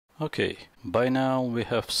Okay, by now we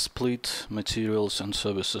have split materials and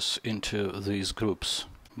services into these groups,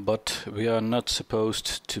 but we are not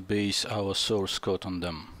supposed to base our source code on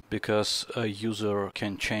them, because a user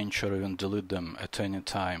can change or even delete them at any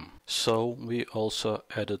time. So we also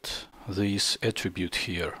added this attribute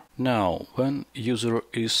here. Now, when user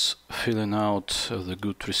is filling out the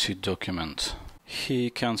GoodsReceipt document,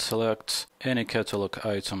 he can select any catalog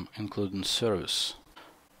item including service.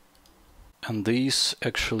 And this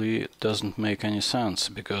actually doesn't make any sense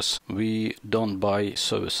because we don't buy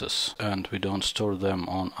services and we don't store them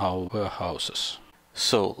on our warehouses.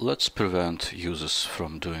 So let's prevent users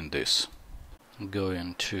from doing this.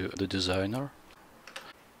 Going to the designer,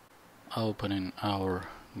 opening our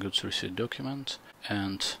GoodsReceipt document,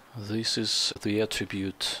 and this is the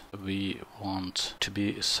attribute we want to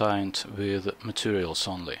be assigned with materials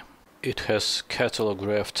only. It has catalog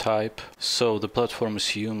ref type, so the platform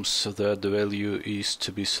assumes that the value is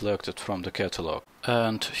to be selected from the catalog.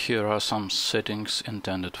 And here are some settings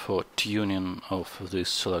intended for tuning of this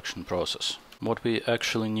selection process. What we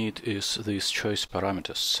actually need is this choice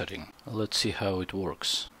parameters setting. Let's see how it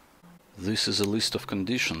works. This is a list of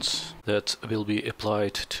conditions that will be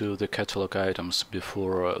applied to the catalog items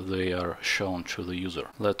before they are shown to the user.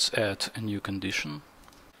 Let's add a new condition.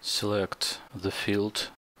 Select the field.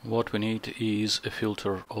 What we need is a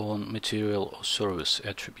filter on material or service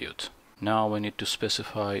attribute. Now we need to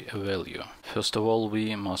specify a value. First of all,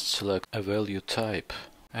 we must select a value type.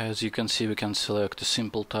 As you can see, we can select a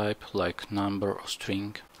simple type like number or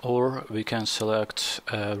string, or we can select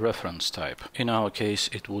a reference type. In our case,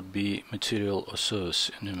 it would be material or service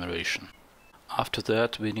enumeration. After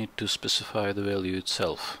that, we need to specify the value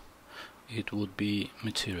itself. It would be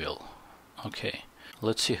material. Okay,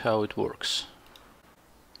 let's see how it works.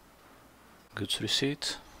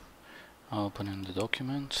 GoodsReceipt, opening the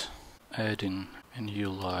document, adding a new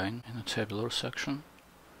line in the tabular section,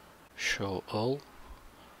 show all,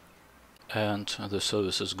 and the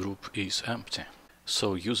services group is empty.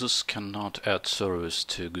 So users cannot add service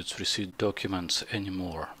to GoodsReceipt documents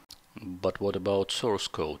anymore. But what about source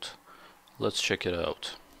code? Let's check it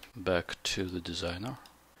out. Back to the designer.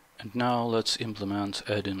 And now let's implement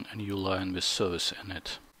adding a new line with service in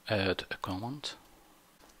it. Add a command.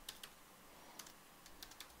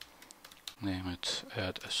 Name it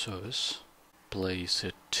add a service, place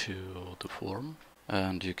it to the form,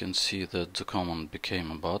 and you can see that the command became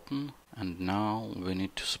a button, and now we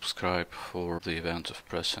need to subscribe for the event of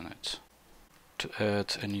pressing it. To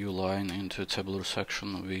add a new line into a tabular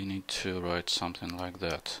section, we need to write something like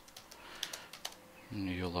that.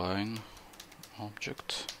 New line,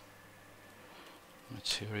 object,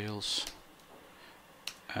 materials,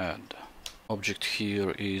 add. Object here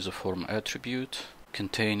is a form attribute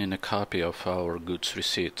containing a copy of our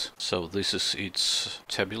GoodsReceipt. So this is its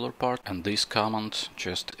tabular part, and this command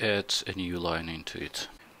just adds a new line into it.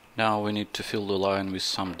 Now we need to fill the line with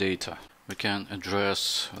some data. We can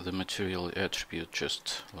address the material attribute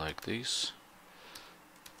just like this.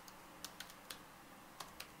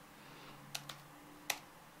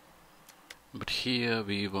 But here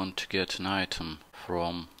we want to get an item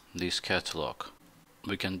from this catalog.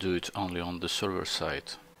 We can do it only on the server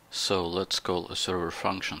side. So let's call a server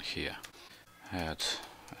function here. Add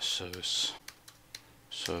a service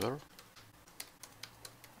server.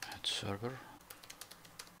 Add server.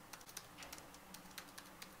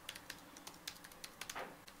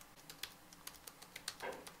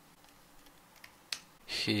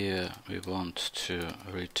 Here we want to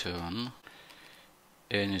return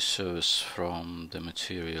any service from the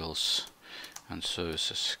materials and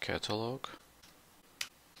services catalog,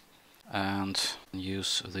 and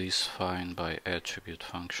use this find by attribute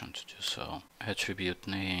function to do so. Attribute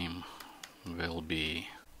name will be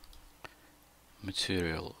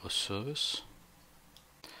material or service,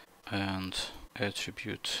 and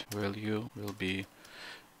attribute value will be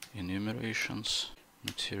enumerations,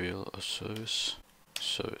 material or service,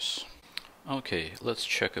 service. Okay, let's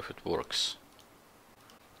check if it works.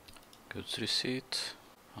 GoodsReceipt,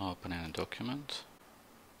 open a document,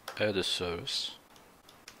 add a service,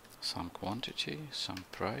 some quantity, some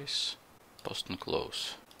price, post and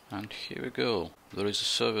close. And here we go. There is a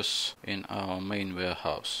service in our main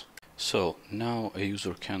warehouse. So now a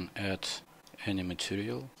user can add any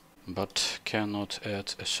material, but cannot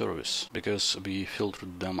add a service because we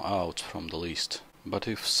filtered them out from the list. But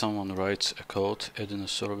if someone writes a code adding a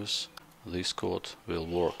service, this code will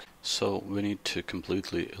work. So we need to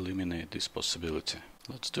completely eliminate this possibility.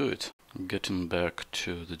 Let's do it. Getting back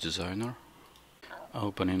to the designer,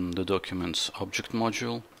 opening the documents object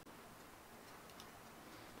module,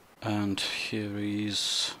 and here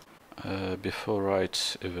is before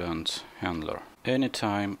write event handler.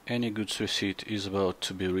 Anytime any goods receipt is about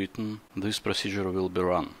to be written, this procedure will be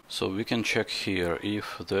run. So we can check here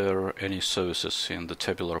if there are any services in the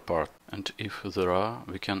tabular part, and if there are,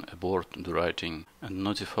 we can abort the writing and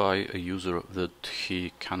notify a user that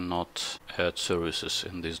he cannot add services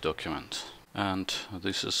in this document. And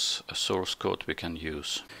this is a source code we can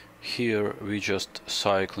use. Here we just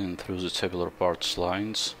cycling through the tabular parts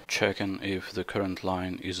lines, checking if the current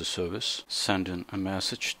line is a service, sending a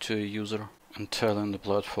message to a user, and telling the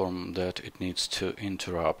platform that it needs to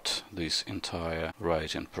interrupt this entire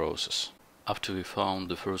writing process. After we found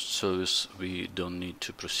the first service, we don't need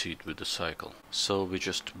to proceed with the cycle, so we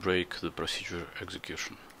just break the procedure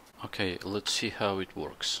execution. Okay, let's see how it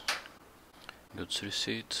works. Goods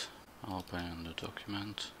receipt, open the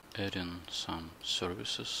document, add in some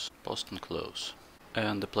services, post and close.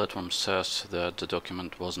 And the platform says that the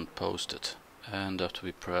document wasn't posted. And after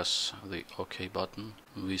we press the OK button,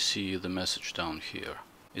 we see the message down here.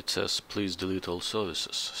 It says please delete all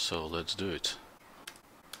services, so let's do it.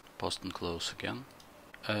 Post and close again.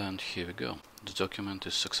 And here we go. The document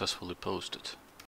is successfully posted.